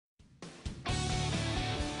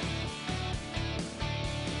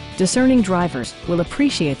discerning drivers will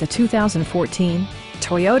appreciate the 2014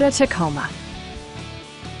 Toyota Tacoma.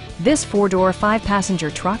 This four-door,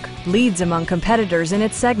 five-passenger truck leads among competitors in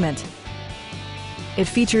its segment. It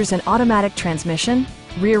features an automatic transmission,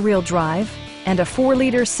 rear-wheel drive, and a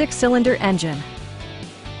 4-liter six-cylinder engine.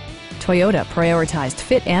 Toyota prioritized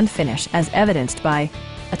fit and finish as evidenced by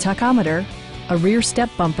a tachometer, a rear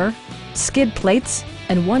step bumper, skid plates,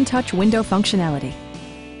 and one-touch window functionality.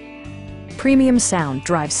 Premium sound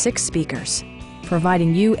drives 6 speakers,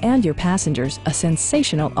 providing you and your passengers a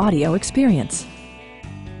sensational audio experience.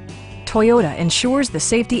 Toyota ensures the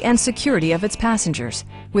safety and security of its passengers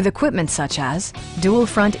with equipment such as dual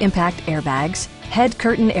front impact airbags, head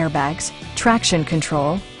curtain airbags, traction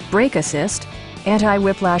control, brake assist,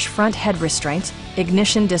 anti-whiplash front head restraints,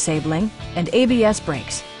 ignition disabling, and ABS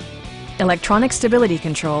brakes. Electronic stability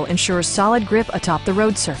control ensures solid grip atop the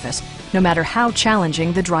road surface, no matter how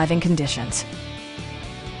challenging the driving conditions.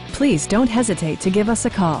 Please don't hesitate to give us a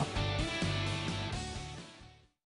call.